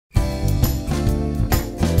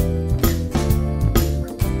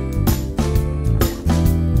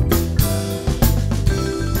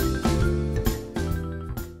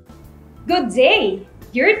Good day,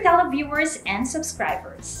 dear televiewers and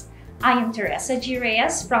subscribers. I am Theresa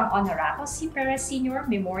Reyes from Honorato C. Perez Sr.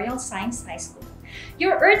 Memorial Science High School,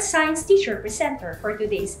 your Earth Science teacher presenter for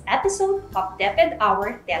today's episode of DepEd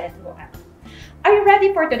Hour tele-turuan. Are you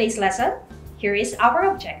ready for today's lesson? Here is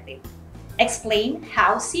our objective. Explain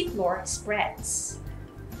how seafloor spreads.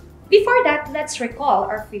 Before that, let's recall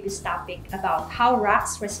our previous topic about how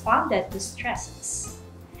rocks responded to stresses.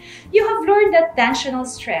 You have learned that tensional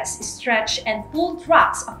stress stretched and pulled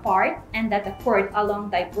rocks apart and that occurred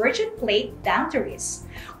along divergent plate boundaries,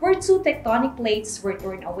 where two tectonic plates were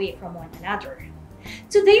torn away from one another.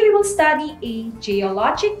 Today, we will study a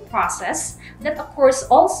geologic process that occurs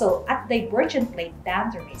also at divergent plate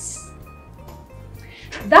boundaries.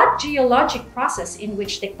 That geologic process in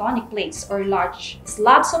which tectonic plates or large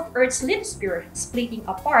slabs of Earth's lithosphere splitting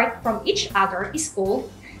apart from each other is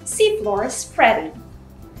called seafloor spreading.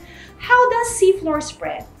 How does seafloor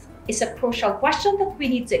spread? Is a crucial question that we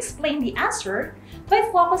need to explain the answer by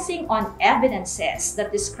focusing on evidences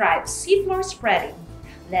that describe seafloor spreading.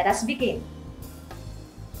 Let us begin.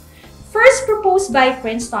 First proposed by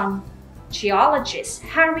Princeton geologist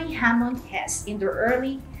Harry Hammond Hess in the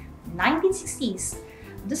early 1960s,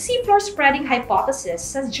 the seafloor spreading hypothesis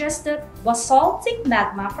suggests that basaltic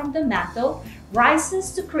magma from the mantle rises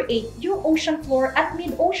to create new ocean floor at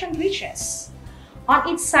mid-ocean ridges. On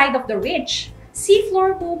each side of the ridge,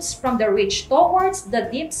 seafloor moves from the ridge towards the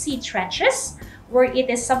deep sea trenches where it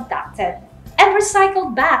is subducted and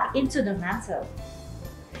recycled back into the mantle.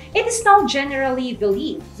 It is now generally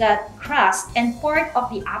believed that crust and part of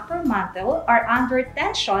the upper mantle are under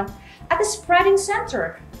tension at the spreading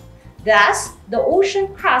center. Thus, the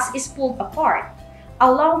ocean crust is pulled apart,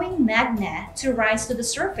 allowing magma to rise to the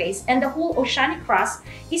surface, and the whole oceanic crust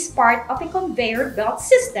is part of a conveyor belt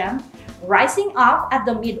system rising up at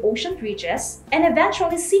the mid-ocean ridges and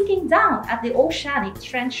eventually sinking down at the oceanic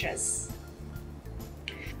trenches.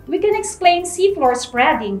 We can explain seafloor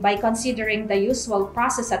spreading by considering the usual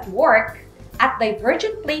process at work at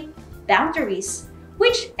divergent plate boundaries,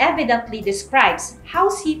 which evidently describes how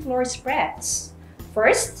seafloor spreads.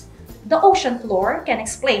 First, the ocean floor can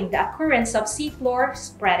explain the occurrence of seafloor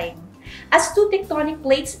spreading. As two tectonic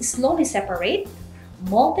plates slowly separate,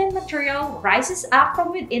 molten material rises up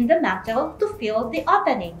from within the mantle to fill the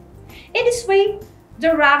opening. In this way,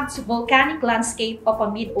 the rugged volcanic landscape of a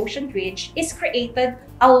mid-ocean ridge is created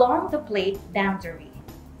along the plate boundary.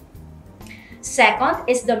 Second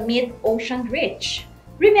is the mid-ocean ridge.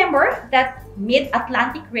 Remember that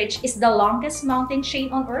Mid-Atlantic Ridge is the longest mountain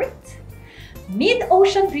chain on Earth?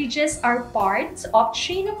 Mid-ocean ridges are parts of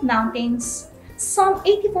chain of mountains some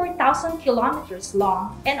 84,000 kilometers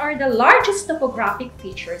long and are the largest topographic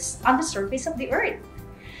features on the surface of the Earth.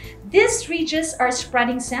 These ridges are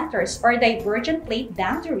spreading centers or divergent plate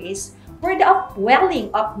boundaries where the upwelling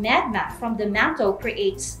of magma from the mantle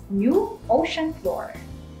creates new ocean floor.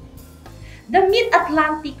 The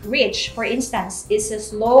Mid-Atlantic Ridge, for instance, is a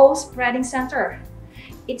slow spreading center.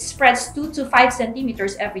 It spreads 2 to 5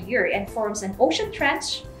 centimeters every year and forms an ocean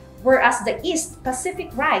trench, whereas the East Pacific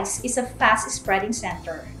Rise is a fast-spreading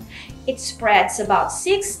center. It spreads about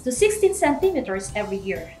 6 to 16 centimeters every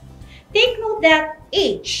year. Take note that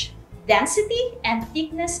age, density, and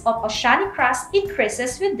thickness of oceanic crust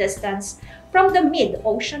increases with distance from the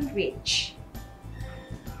mid-ocean ridge.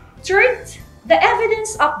 Third, the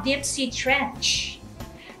evidence of deep sea trench.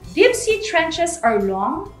 Deep sea trenches are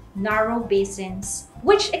long, narrow basins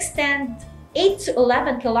which extend 8 to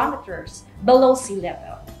 11 kilometers below sea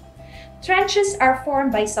level. Trenches are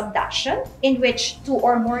formed by subduction, in which two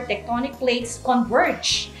or more tectonic plates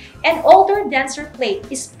converge. An older, denser plate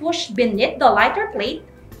is pushed beneath the lighter plate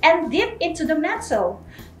and deep into the mantle,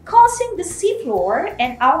 causing the seafloor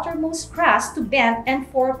and outermost crust to bend and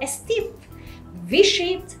form a steep,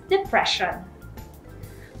 V-shaped depression.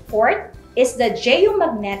 Fourth is the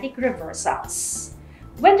geomagnetic reversals.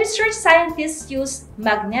 When research scientists use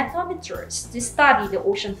magnetometers to study the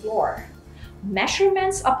ocean floor,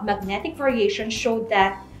 measurements of magnetic variation showed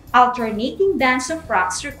that alternating bands of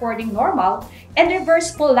rocks recording normal and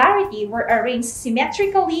reverse polarity were arranged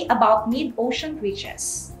symmetrically about mid-ocean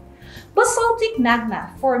ridges. Basaltic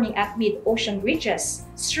magma forming at mid-ocean ridges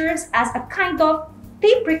serves as a kind of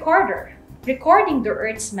tape recorder, recording the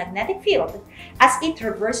Earth's magnetic field as it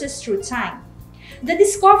reverses through time. The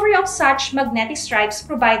discovery of such magnetic stripes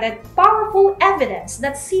provided powerful evidence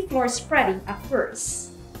that seafloor spreading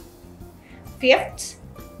occurs. Fifth,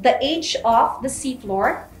 the age of the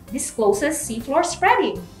seafloor discloses seafloor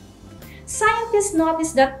spreading. Scientists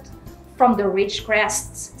noticed that from the ridge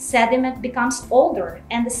crests, sediment becomes older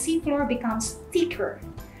and the seafloor becomes thicker.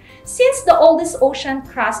 Since the oldest ocean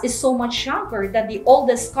crust is so much younger than the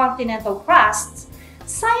oldest continental crust,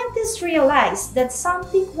 scientists realized that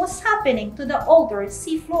something was happening to the older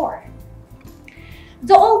seafloor.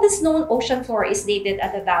 The oldest known ocean floor is dated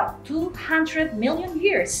at about 200 million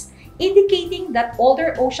years, indicating that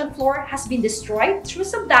older ocean floor has been destroyed through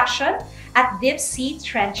subduction at deep sea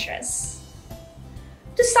trenches.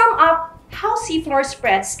 To sum up, how seafloor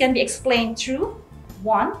spreads can be explained through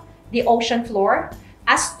 1. The ocean floor.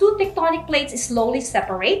 As two tectonic plates slowly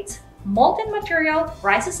separate, molten material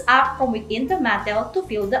rises up from within the mantle to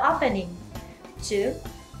fill the opening. 2.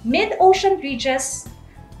 Mid-ocean ridges.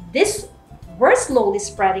 These were slowly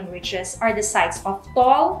spreading ridges are the sites of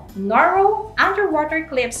tall, narrow, underwater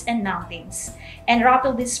cliffs and mountains, and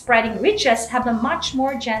rapidly spreading ridges have a much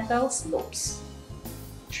more gentle slopes.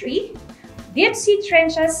 3. Deep sea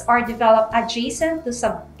trenches are developed adjacent to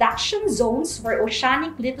subduction zones where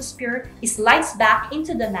oceanic lithosphere slides back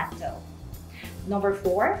into the mantle.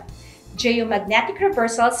 4. Geomagnetic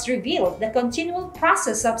reversals revealed the continual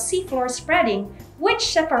process of seafloor spreading,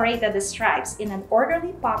 which separated the stripes in an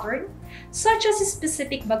orderly pattern, such as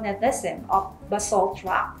specific magnetism of basalt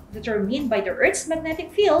rock determined by the Earth's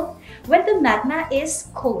magnetic field when the magma is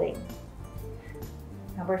cooling.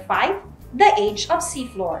 5. The age of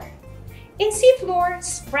seafloor. In seafloor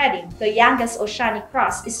spreading, the youngest oceanic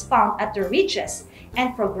crust is found at the ridges,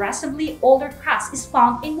 and progressively older crust is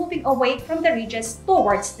found in moving away from the ridges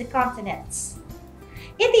towards the continents.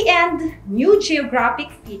 In the end, new geographic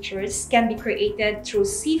features can be created through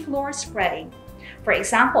seafloor spreading. For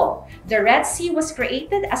example, the Red Sea was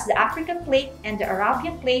created as the African plate and the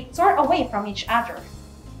Arabian plate tore away from each other.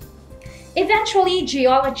 Eventually,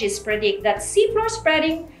 geologists predict that seafloor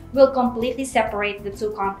spreading will completely separate the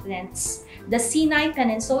two continents. The Sinai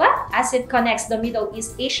Peninsula, as it connects the Middle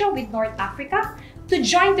East Asia with North Africa, to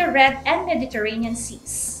join the Red and Mediterranean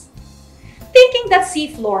Seas. Thinking that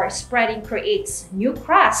seafloor spreading creates new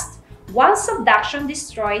crust, while subduction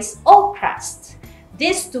destroys old crust.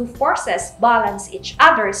 These two forces balance each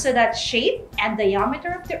other so that shape and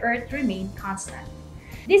diameter of the Earth remain constant.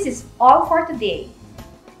 This is all for today.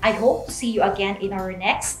 I hope to see you again in our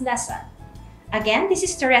next lesson. Again, this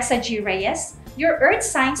is Theresa G. Reyes, your Earth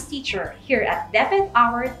Science teacher here at DepEd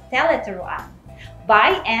Hour Tele-turuan.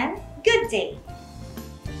 Bye and good day!